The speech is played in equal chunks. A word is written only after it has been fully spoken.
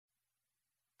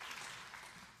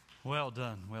Well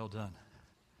done, well done.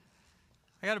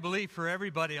 I got to believe for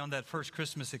everybody on that first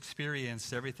Christmas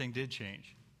experience, everything did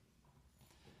change.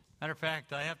 Matter of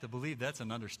fact, I have to believe that's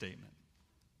an understatement.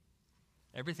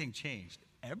 Everything changed.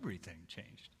 Everything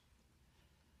changed.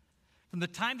 From the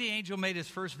time the angel made his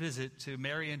first visit to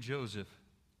Mary and Joseph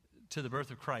to the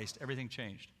birth of Christ, everything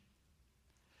changed.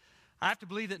 I have to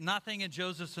believe that nothing in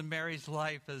Joseph's and Mary's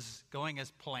life is going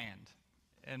as planned.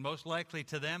 And most likely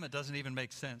to them, it doesn't even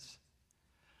make sense.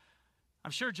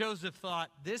 I'm sure Joseph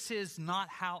thought, this is not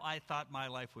how I thought my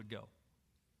life would go.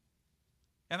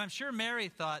 And I'm sure Mary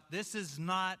thought, this is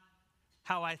not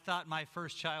how I thought my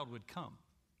first child would come.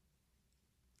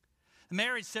 The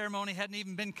marriage ceremony hadn't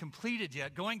even been completed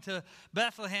yet. Going to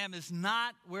Bethlehem is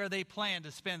not where they planned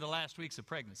to spend the last weeks of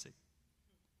pregnancy.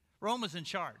 Rome was in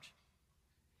charge.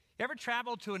 You ever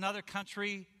traveled to another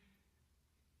country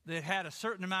that had a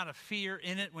certain amount of fear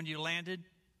in it when you landed?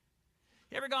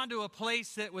 You ever gone to a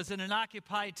place that was in an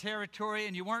occupied territory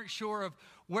and you weren't sure of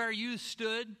where you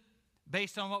stood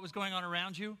based on what was going on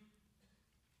around you?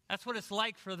 That's what it's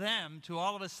like for them to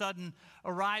all of a sudden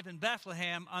arrive in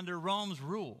Bethlehem under Rome's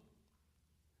rule.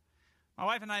 My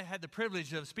wife and I had the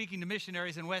privilege of speaking to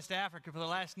missionaries in West Africa for the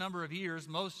last number of years,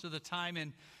 most of the time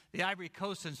in the Ivory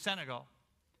Coast and Senegal.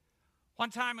 One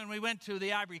time when we went to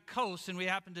the Ivory Coast and we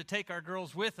happened to take our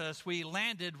girls with us, we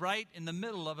landed right in the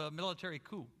middle of a military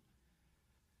coup.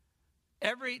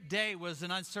 Every day was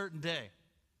an uncertain day.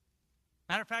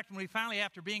 Matter of fact, when we finally,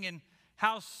 after being in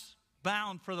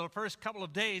housebound for the first couple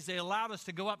of days, they allowed us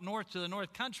to go up north to the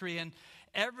North Country, and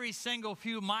every single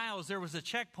few miles there was a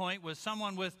checkpoint with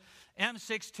someone with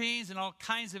M16s and all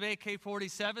kinds of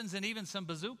AK-47s and even some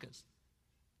bazookas.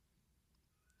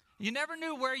 You never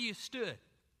knew where you stood.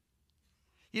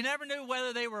 You never knew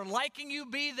whether they were liking you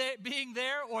being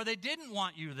there or they didn't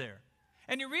want you there.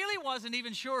 And you really wasn't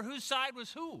even sure whose side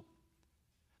was who.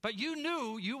 But you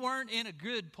knew you weren't in a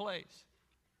good place.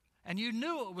 And you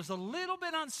knew it was a little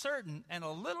bit uncertain and a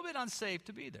little bit unsafe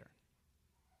to be there.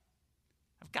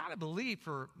 I've got to believe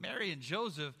for Mary and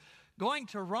Joseph, going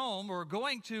to Rome or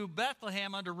going to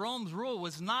Bethlehem under Rome's rule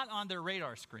was not on their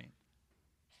radar screen.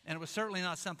 And it was certainly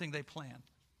not something they planned.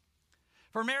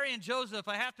 For Mary and Joseph,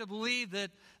 I have to believe that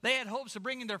they had hopes of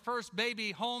bringing their first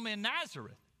baby home in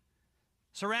Nazareth,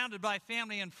 surrounded by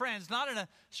family and friends, not in a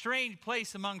strange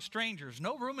place among strangers,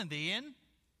 no room in the inn,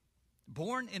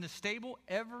 born in a stable.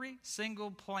 Every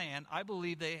single plan I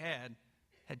believe they had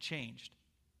changed,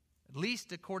 at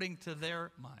least according to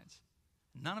their minds.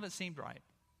 None of it seemed right.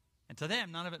 And to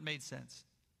them, none of it made sense.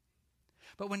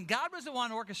 But when God was the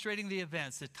one orchestrating the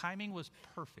events, the timing was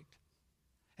perfect.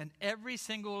 And every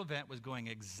single event was going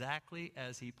exactly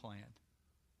as he planned.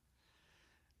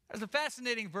 There's a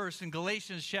fascinating verse in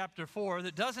Galatians chapter 4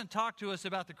 that doesn't talk to us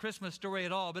about the Christmas story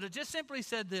at all, but it just simply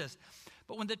said this: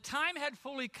 but when the time had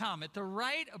fully come, at the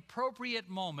right appropriate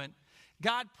moment,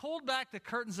 God pulled back the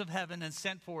curtains of heaven and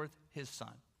sent forth his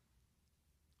Son.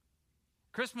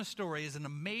 Christmas story is an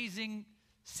amazing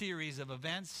series of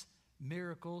events,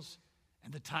 miracles,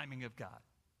 and the timing of God.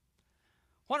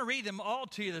 I want to read them all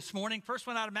to you this morning. First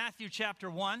one out of Matthew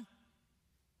chapter 1.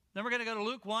 Then we're going to go to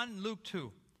Luke 1 and Luke 2.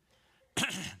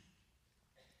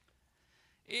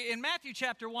 In Matthew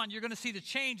chapter 1, you're going to see the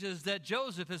changes that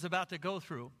Joseph is about to go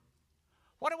through.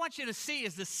 What I want you to see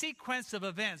is the sequence of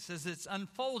events as it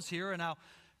unfolds here, and I'll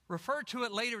refer to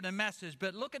it later in the message,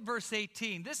 but look at verse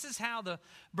 18. This is how the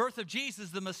birth of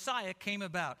Jesus, the Messiah, came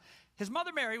about. His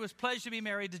mother Mary was pledged to be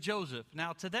married to Joseph.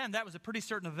 Now, to them, that was a pretty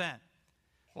certain event.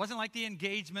 It wasn't like the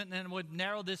engagement and would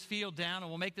narrow this field down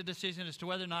and we'll make the decision as to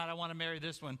whether or not I want to marry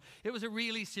this one. It was a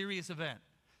really serious event.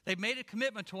 They made a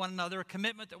commitment to one another, a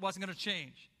commitment that wasn't going to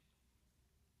change.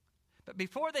 But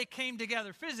before they came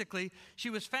together physically,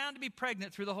 she was found to be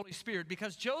pregnant through the Holy Spirit.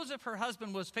 Because Joseph, her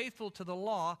husband, was faithful to the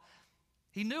law,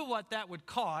 he knew what that would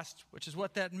cost, which is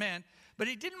what that meant, but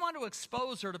he didn't want to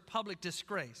expose her to public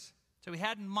disgrace. So he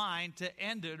had in mind to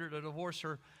end it or to divorce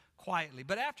her quietly.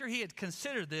 But after he had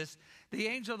considered this, the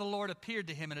angel of the Lord appeared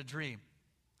to him in a dream.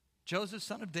 Joseph,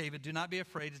 son of David, do not be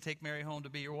afraid to take Mary home to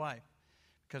be your wife,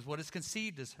 because what is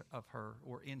conceived of her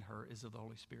or in her is of the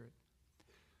Holy Spirit.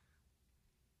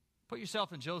 Put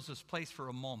yourself in Joseph's place for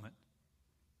a moment.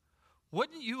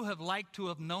 Wouldn't you have liked to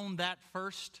have known that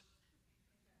first?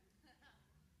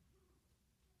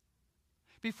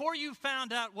 Before you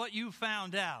found out what you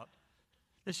found out,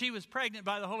 that she was pregnant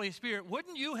by the Holy Spirit,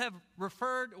 wouldn't you have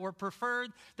referred or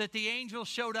preferred that the angel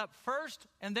showed up first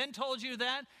and then told you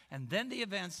that, and then the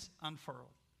events unfurled?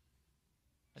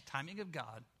 The timing of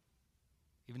God,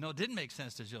 even though it didn't make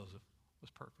sense to Joseph,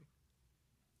 was perfect.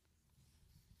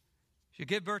 She'll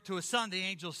give birth to a son, the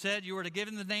angel said. You are to give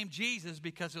him the name Jesus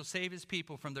because he'll save his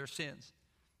people from their sins.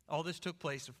 All this took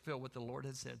place to fulfill what the Lord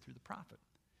had said through the prophet.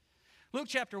 Luke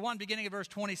chapter 1, beginning of verse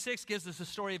 26, gives us a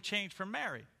story of change from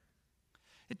Mary.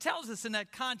 It tells us in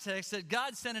that context that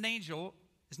God sent an angel,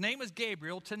 his name was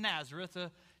Gabriel, to Nazareth,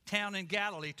 a town in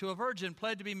Galilee, to a virgin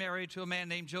pledged to be married to a man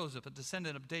named Joseph, a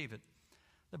descendant of David.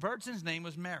 The virgin's name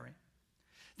was Mary.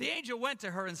 The angel went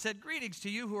to her and said, "Greetings to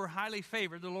you who are highly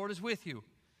favored, the Lord is with you."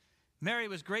 Mary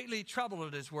was greatly troubled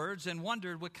at his words and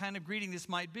wondered what kind of greeting this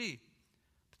might be.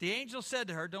 But the angel said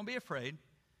to her, "Don't be afraid,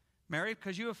 Mary,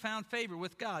 because you have found favor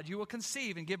with God. You will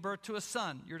conceive and give birth to a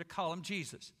son. You're to call him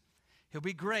Jesus. He'll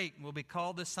be great and will be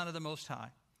called the Son of the Most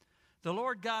High. The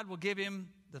Lord God will give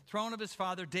him the throne of his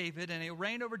father David, and he'll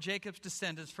reign over Jacob's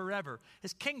descendants forever.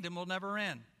 His kingdom will never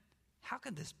end." "How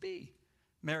can this be?"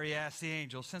 Mary asked the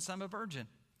angel, "since I'm a virgin."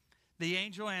 The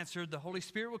angel answered, "The Holy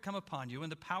Spirit will come upon you,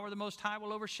 and the power of the Most High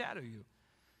will overshadow you.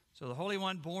 So the Holy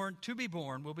One born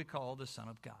will be called the Son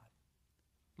of God."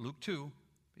 Luke 2,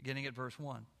 beginning at verse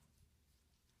 1.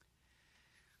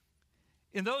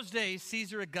 In those days,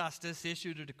 Caesar Augustus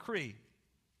issued a decree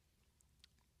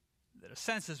that a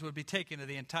census would be taken of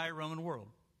the entire Roman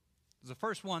world. It was the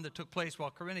first one that took place while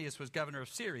Quirinius was governor of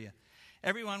Syria.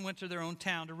 Everyone went to their own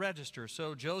town to register.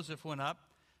 So Joseph went up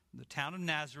from the town of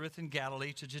Nazareth in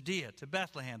Galilee to Judea, to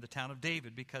Bethlehem, the town of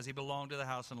David, because he belonged to the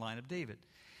house and line of David.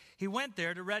 He went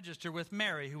there to register with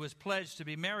Mary, who was pledged to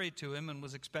be married to him and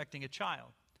was expecting a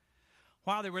child.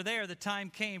 While they were there, the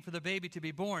time came for the baby to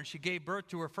be born. She gave birth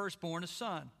to her firstborn, a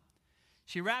son.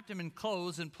 She wrapped him in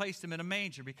clothes and placed him in a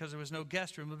manger because there was no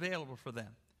guest room available for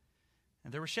them.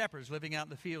 And there were shepherds living out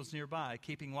in the fields nearby,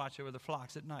 keeping watch over the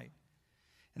flocks at night.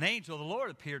 An angel of the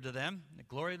Lord appeared to them, and the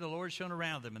glory of the Lord shone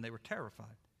around them, and they were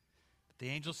terrified. But the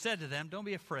angel said to them, "Don't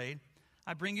be afraid.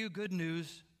 I bring you good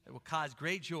news that will cause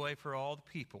great joy for all the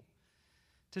people.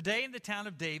 Today in the town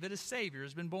of David, a Savior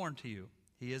has been born to you.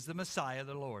 He is the Messiah,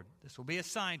 the Lord. This will be a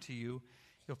sign to you.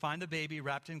 You'll find the baby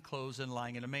wrapped in clothes and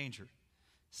lying in a manger."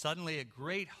 Suddenly a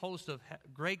great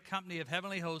company of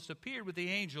heavenly hosts appeared with the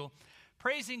angel,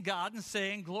 praising God and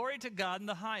saying, "Glory to God in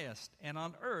the highest, and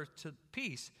on earth to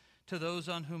peace to those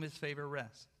on whom his favor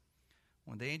rests."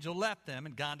 When the angel left them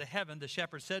and gone to heaven, the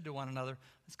shepherds said to one another,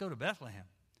 "Let's go to Bethlehem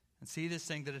and see this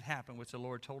thing that had happened, which the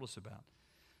Lord told us about."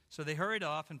 So they hurried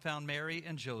off and found Mary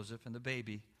and Joseph and the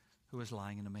baby who was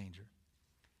lying in a manger.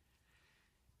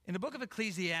 In the book of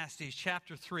Ecclesiastes,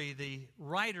 chapter 3, the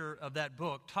writer of that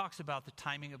book talks about the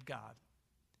timing of God.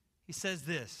 He says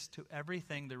this, "To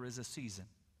everything there is a season,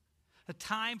 a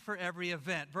time for every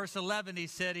event." Verse 11, he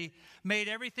said he made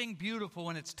everything beautiful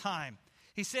in its time.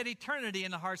 He said eternity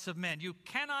in the hearts of men. You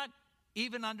cannot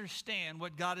even understand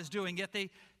what God is doing, yet they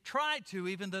tried to,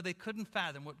 even though they couldn't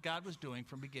fathom what God was doing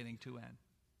from beginning to end.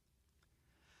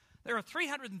 There are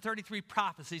 333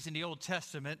 prophecies in the Old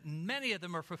Testament, and many of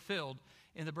them are fulfilled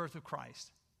in the birth of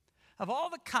Christ. Of all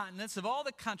the continents, of all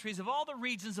the countries, of all the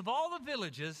regions, of all the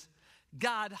villages,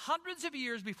 God, hundreds of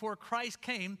years before Christ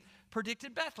came,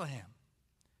 predicted Bethlehem.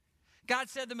 God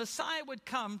said the Messiah would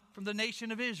come from the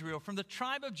nation of Israel, from the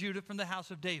tribe of Judah, from the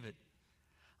house of David.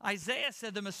 Isaiah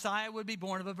said the Messiah would be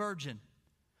born of a virgin.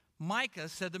 Micah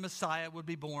said the Messiah would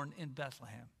be born in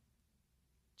Bethlehem.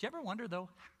 Did you ever wonder, though,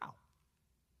 how?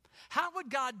 How would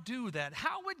God do that?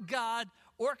 How would God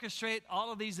orchestrate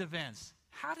all of these events?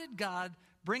 How did God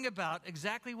bring about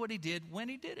exactly what he did when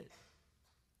he did it?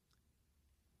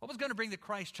 What was going to bring the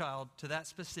Christ child to that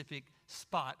specific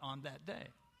spot on that day?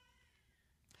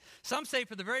 Some say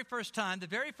for the very first time, the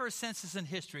very first census in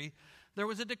history, there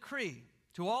was a decree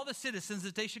to all the citizens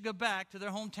that they should go back to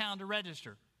their hometown to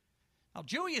register. Now,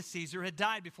 Julius Caesar had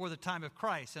died before the time of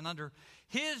Christ, and under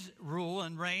his rule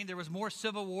and reign, there was more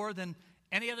civil war than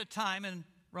any other time in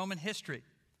Roman history.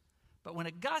 But when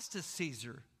Augustus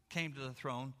Caesar came to the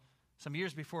throne some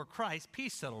years before Christ,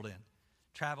 peace settled in.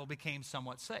 Travel became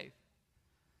somewhat safe.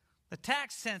 The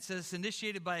tax census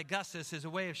initiated by Augustus is a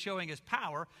way of showing his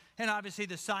power and obviously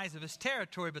the size of his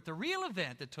territory, but the real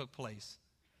event that took place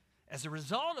as a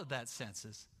result of that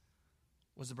census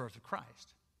was the birth of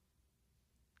Christ.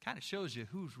 Kind of shows you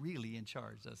who's really in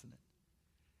charge, doesn't it?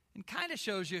 And kind of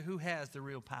shows you who has the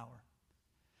real power.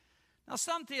 Now,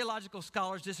 some theological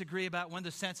scholars disagree about when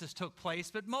the census took place,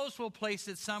 but most will place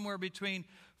it somewhere between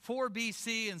 4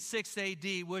 BC and 6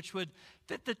 AD, which would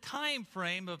fit the time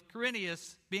frame of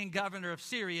Quirinius being governor of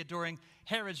Syria during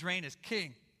Herod's reign as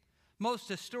king. Most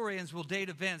historians will date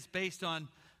events based on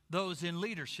those in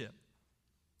leadership.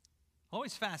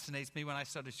 Always fascinates me when I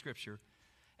study Scripture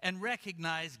and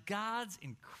recognize God's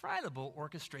incredible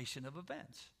orchestration of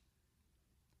events.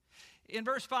 In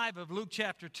verse 5 of Luke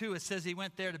chapter 2, it says he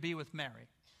went there to be with Mary.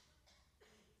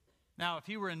 Now, if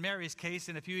you were in Mary's case,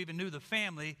 and if you even knew the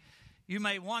family, you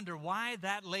may wonder why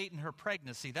that late in her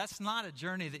pregnancy. That's not a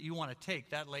journey that you want to take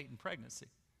that late in pregnancy.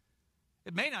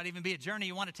 It may not even be a journey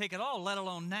you want to take at all, let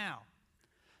alone now.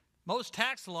 Most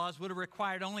tax laws would have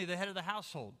required only the head of the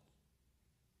household.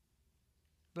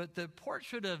 But the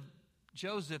portrait of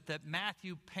Joseph that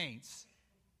Matthew paints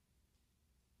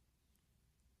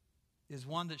is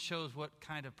one that shows what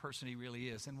kind of person he really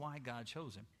is and why God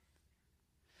chose him.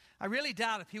 I really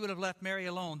doubt if he would have left Mary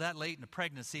alone that late in the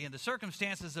pregnancy, and the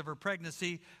circumstances of her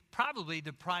pregnancy probably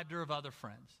deprived her of other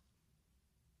friends.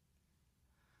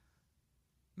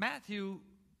 Matthew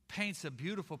paints a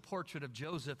beautiful portrait of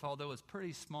Joseph, although it's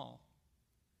pretty small.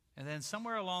 And then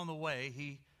somewhere along the way,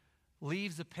 he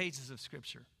leaves the pages of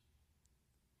Scripture.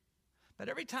 But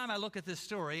every time I look at this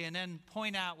story and then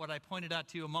point out what I pointed out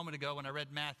to you a moment ago when I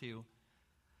read Matthew,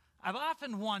 I've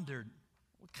often wondered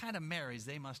what kind of marriage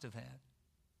they must have had.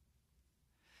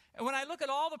 And when I look at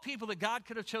all the people that God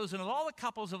could have chosen, of all the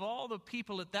couples, of all the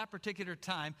people at that particular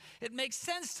time, it makes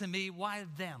sense to me why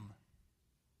them.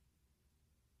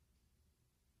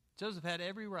 Joseph had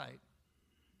every right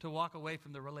to walk away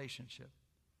from the relationship.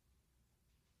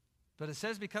 But it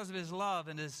says because of his love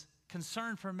and his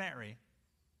concern for Mary,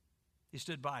 he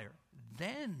stood by her.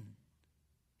 Then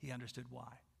he understood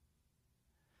why.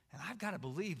 And I've got to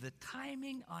believe the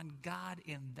timing on God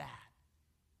in that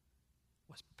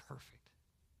was perfect.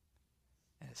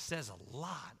 And it says a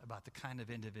lot about the kind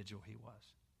of individual he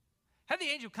was. Had the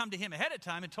angel come to him ahead of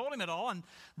time and told him it all and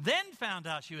then found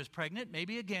out she was pregnant,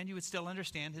 maybe again you would still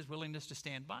understand his willingness to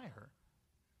stand by her.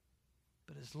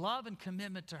 But his love and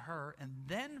commitment to her and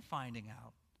then finding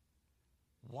out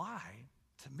why,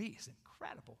 to me, is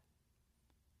incredible.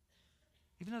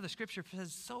 Even though the Scripture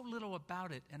says so little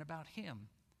about it and about him,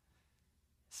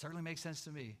 it certainly makes sense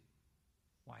to me.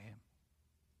 Why him?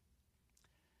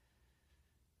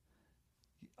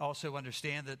 You also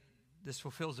understand that this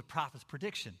fulfills the prophet's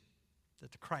prediction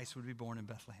that the Christ would be born in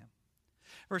Bethlehem.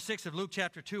 Verse 6 of Luke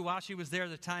chapter 2, while she was there,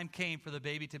 the time came for the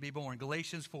baby to be born.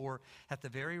 Galatians 4, at the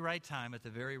very right time, at the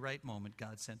very right moment,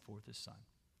 God sent forth his son.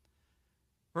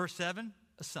 Verse 7,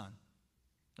 a son.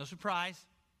 No surprise,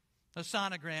 no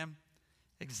sonogram,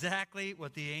 exactly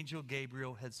what the angel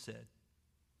Gabriel had said.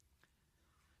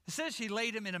 It says she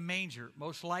laid him in a manger,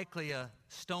 most likely a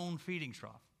stone feeding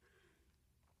trough.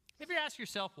 Have you asked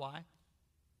yourself why?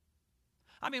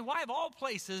 I mean, why of all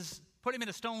places put him in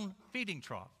a stone feeding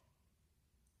trough?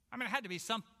 I mean, it had to be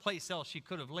some place else she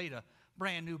could have laid a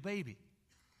brand new baby.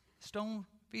 Stone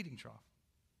feeding trough.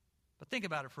 But think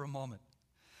about it for a moment.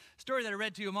 Story that I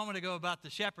read to you a moment ago about the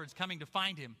shepherds coming to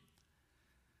find him.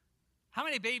 How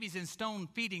many babies in stone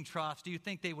feeding troughs do you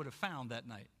think they would have found that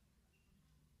night?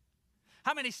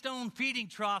 How many stone feeding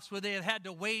troughs would they have had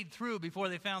to wade through before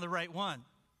they found the right one?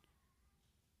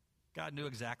 God knew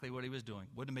exactly what he was doing.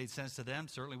 Wouldn't have made sense to them.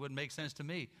 Certainly wouldn't make sense to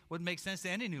me. Wouldn't make sense to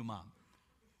any new mom.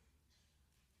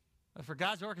 But for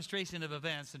God's orchestration of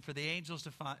events and for the angels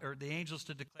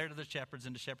to declare to the shepherds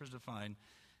and the shepherds to find,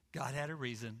 God had a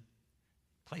reason.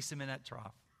 Placed him in that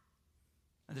trough.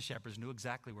 And the shepherds knew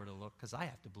exactly where to look, because I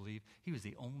have to believe he was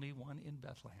the only one in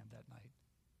Bethlehem that night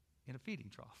in a feeding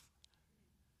trough.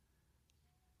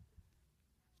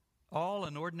 All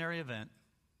an ordinary event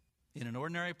in an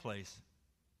ordinary place,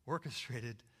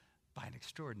 orchestrated by an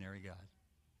extraordinary God.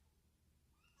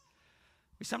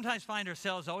 We sometimes find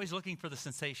ourselves always looking for the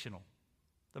sensational,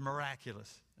 the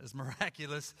miraculous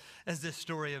as this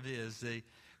story of is. The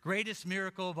greatest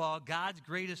miracle of all, God's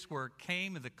greatest work,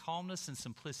 came in the calmness and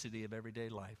simplicity of everyday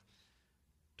life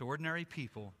to ordinary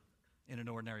people in an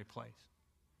ordinary place.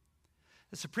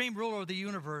 The supreme ruler of the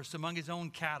universe among his own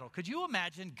cattle. Could you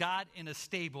imagine God in a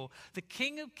stable, the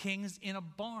King of Kings in a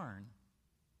barn?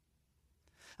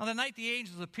 On the night the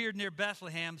angels appeared near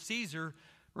Bethlehem, Caesar,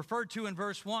 referred to in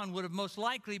verse 1, would have most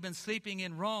likely been sleeping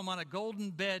in Rome on a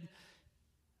golden bed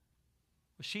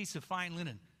with sheets of fine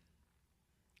linen.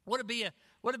 Would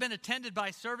have been attended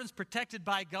by servants, protected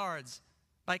by guards.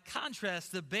 By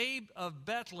contrast, the babe of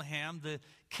Bethlehem, the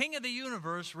King of the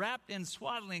universe, wrapped in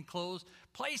swaddling clothes,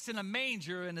 placed in a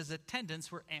manger, and his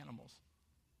attendants were animals.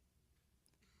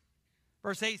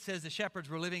 Verse 8 says the shepherds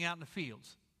were living out in the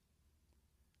fields.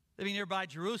 Living nearby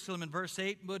Jerusalem in verse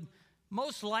 8 would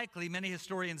most likely, many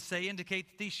historians say, indicate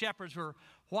that these shepherds were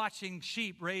watching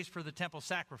sheep raised for the temple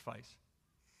sacrifice.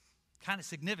 Kind of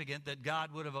significant that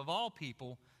God would have, of all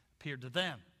people, appeared to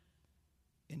them,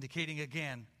 indicating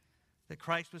again that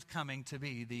Christ was coming to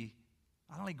be the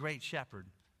not only great shepherd,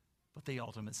 but the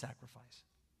ultimate sacrifice.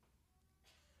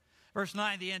 Verse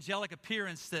 9, the angelic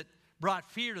appearance that brought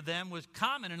fear to them was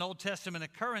common in Old Testament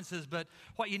occurrences, but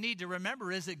what you need to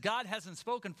remember is that God hasn't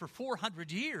spoken for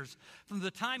 400 years. From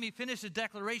the time he finished his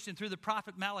declaration through the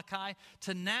prophet Malachi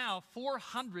to now,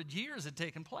 400 years had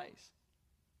taken place.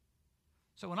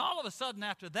 So when all of a sudden,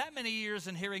 after that many years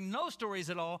and hearing no stories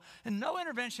at all and no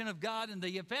intervention of God in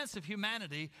the events of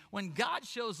humanity, when God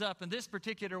shows up in this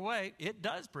particular way, it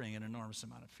does bring an enormous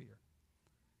amount of fear.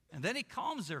 And then he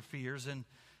calms their fears and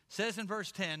says in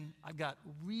verse 10, I've got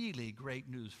really great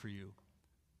news for you.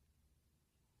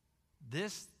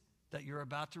 This that you're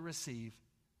about to receive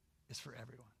is for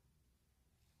everyone.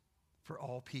 For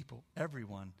all people.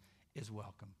 Everyone is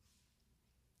welcome.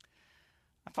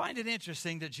 I find it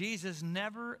interesting that Jesus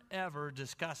never, ever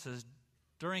discusses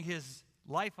during his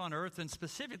life on earth, and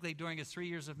specifically during his 3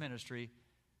 years of ministry,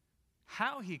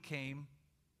 how he came,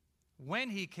 when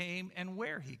he came, and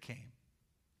where he came,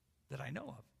 that I know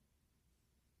of.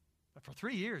 But for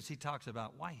 3 years, he talks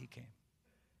about why he came.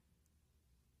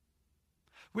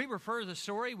 We refer the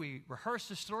story, we rehearse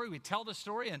the story, we tell the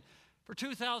story, and for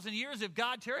 2,000 years, if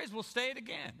God tarries, we'll say it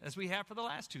again, as we have for the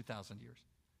last 2,000 years.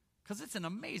 Because it's an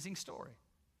amazing story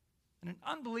and an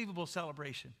unbelievable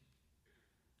celebration.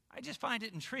 I just find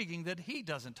it intriguing that he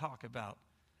doesn't talk about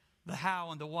the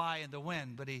how and the why and the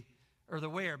when, or the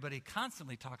where, but he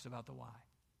constantly talks about the why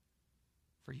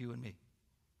for you and me.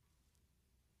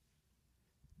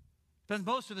 Spends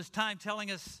most of his time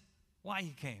telling us why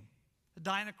he came, to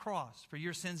die on a cross for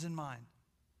your sins and mine.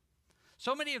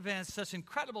 So many events, such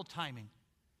incredible timing.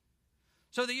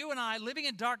 So that you and I, living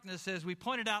in darkness, as we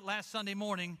pointed out last Sunday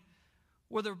morning,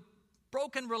 where the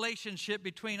broken relationship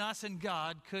between us and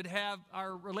God could have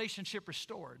our relationship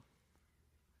restored,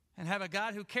 and have a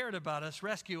God who cared about us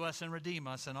rescue us and redeem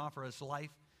us and offer us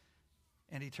life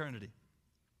and eternity.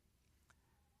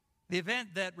 The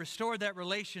event that restored that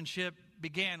relationship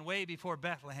began way before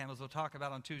Bethlehem, as we'll talk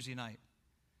about on Tuesday night.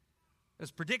 It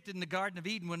was predicted in the Garden of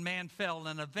Eden when man fell,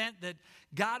 an event that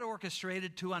God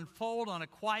orchestrated to unfold on a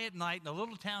quiet night in a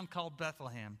little town called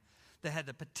Bethlehem that had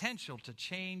the potential to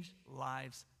change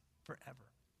lives forever.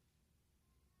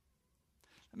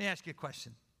 Let me ask you a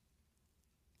question.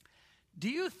 Do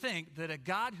you think that a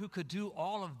God who could do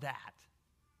all of that,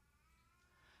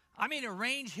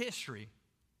 arrange history,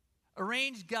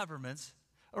 arrange governments,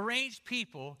 arrange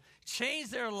people, change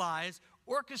their lives,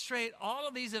 orchestrate all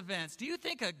of these events, do you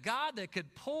think a God that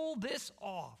could pull this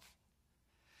off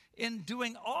in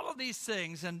doing all of these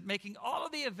things and making all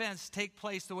of the events take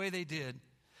place the way they did,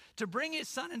 to bring his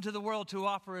son into the world to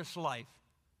offer us life,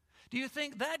 do you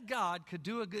think that God could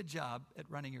do a good job at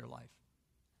running your life?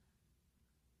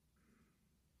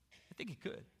 I think he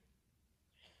could.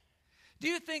 Do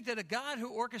you think that a God who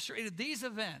orchestrated these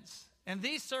events and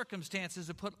these circumstances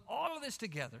to put all of this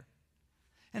together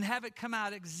and have it come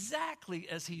out exactly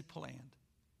as he planned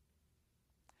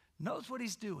knows what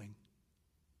he's doing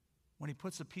when he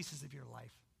puts the pieces of your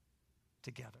life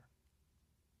together?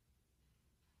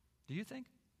 Do you think?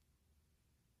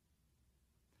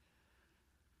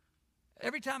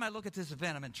 Every time I look at this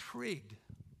event, I'm intrigued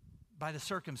by the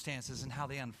circumstances and how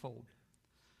they unfold.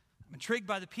 I'm intrigued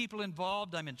by the people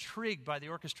involved. I'm intrigued by the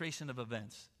orchestration of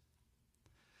events.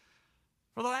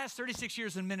 For the last 36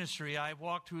 years in ministry, I've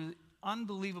walked through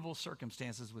unbelievable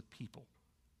circumstances with people.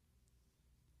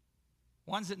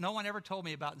 Ones that no one ever told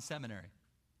me about in seminary,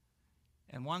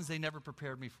 and ones they never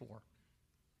prepared me for.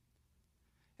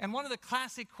 And one of the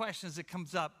classic questions that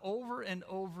comes up over and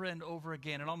over and over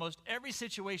again in almost every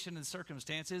situation and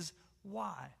circumstance is,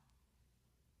 why?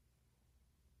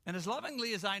 And as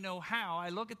lovingly as I know how, I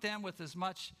look at them with as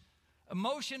much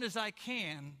emotion as I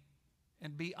can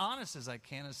and be honest as I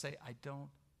can and say, I don't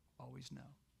always know.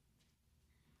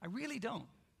 I really don't.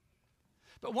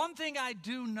 But one thing I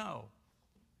do know,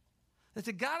 that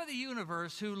the God of the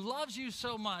universe who loves you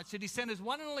so much that he sent his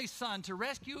one and only son to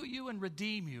rescue you and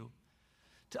redeem you,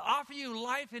 to offer you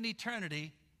life in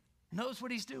eternity, knows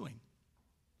what he's doing.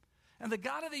 And the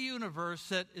God of the universe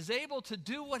that is able to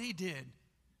do what he did,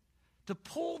 to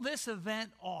pull this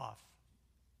event off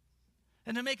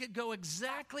and to make it go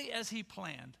exactly as he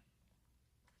planned,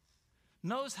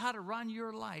 knows how to run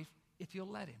your life if you'll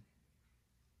let him.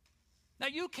 Now,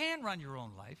 you can run your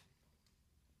own life.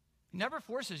 He never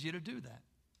forces you to do that.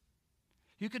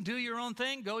 You can do your own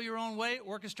thing, go your own way,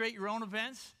 orchestrate your own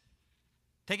events,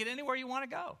 take it anywhere you want to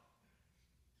go.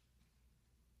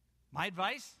 My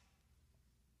advice,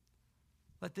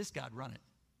 let this God run it.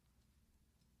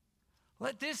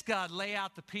 Let this God lay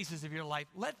out the pieces of your life.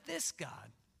 Let this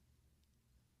God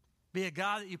be a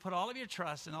God that you put all of your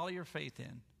trust and all of your faith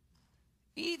in,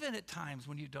 even at times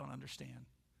when you don't understand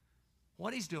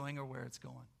what he's doing or where it's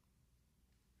going.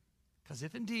 Because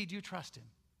if indeed you trust him,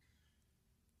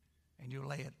 and you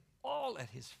lay it all at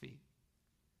his feet,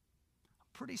 I'm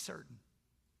pretty certain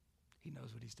he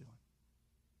knows what he's doing.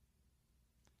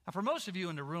 Now, for most of you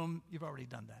in the room, you've already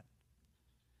done that.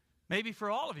 Maybe for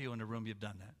all of you in the room, you've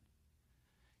done that.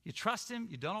 You trust him.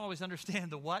 You don't always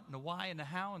understand the what and the why and the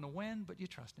how and the when, but you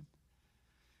trust him.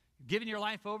 You've given your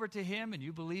life over to him, and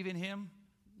you believe in him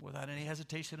without any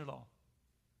hesitation at all.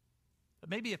 But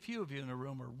maybe a few of you in the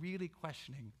room are really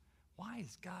questioning, why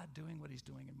is God doing what he's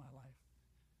doing in my life?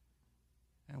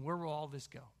 And where will all this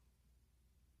go?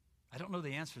 I don't know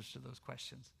the answers to those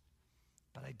questions,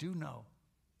 but I do know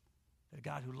that a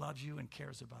God who loves you and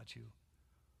cares about you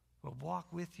will walk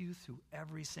with you through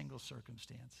every single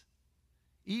circumstance,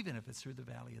 even if it's through the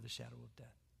valley of the shadow of death.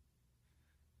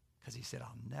 Because he said,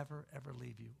 I'll never, ever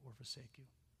leave you or forsake you.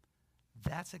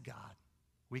 That's a God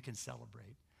we can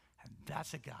celebrate, and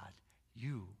that's a God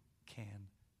you can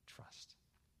trust.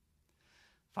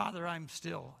 Father, I'm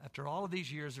still, after all of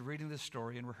these years of reading this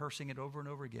story and rehearsing it over and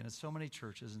over again in so many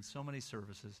churches and so many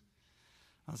services,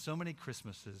 on so many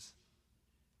Christmases,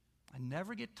 I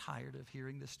never get tired of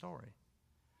hearing this story.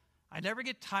 I never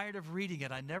get tired of reading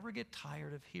it. I never get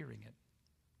tired of hearing it.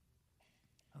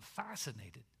 I'm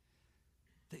fascinated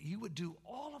that you would do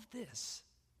all of this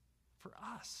for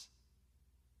us.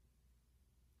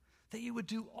 That you would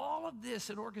do all of this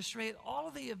and orchestrate all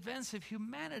of the events of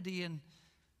humanity and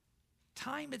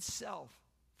time itself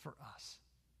for us.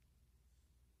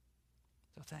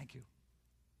 So thank you.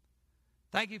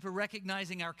 Thank you for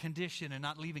recognizing our condition and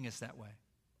not leaving us that way.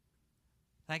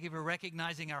 Thank you for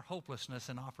recognizing our hopelessness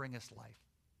and offering us life.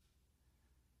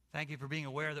 Thank you for being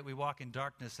aware that we walk in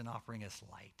darkness and offering us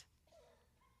light.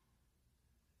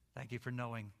 Thank you for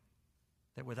knowing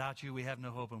that without you we have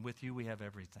no hope, and with you we have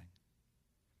everything.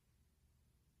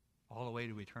 All the way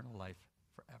to eternal life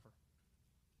forever.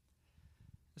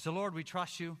 So, Lord, we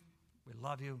trust you, we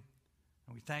love you,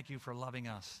 and we thank you for loving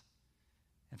us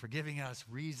and for giving us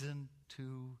reason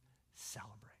to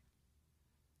celebrate.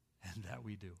 And that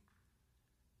we do.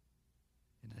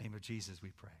 In the name of Jesus we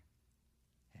pray.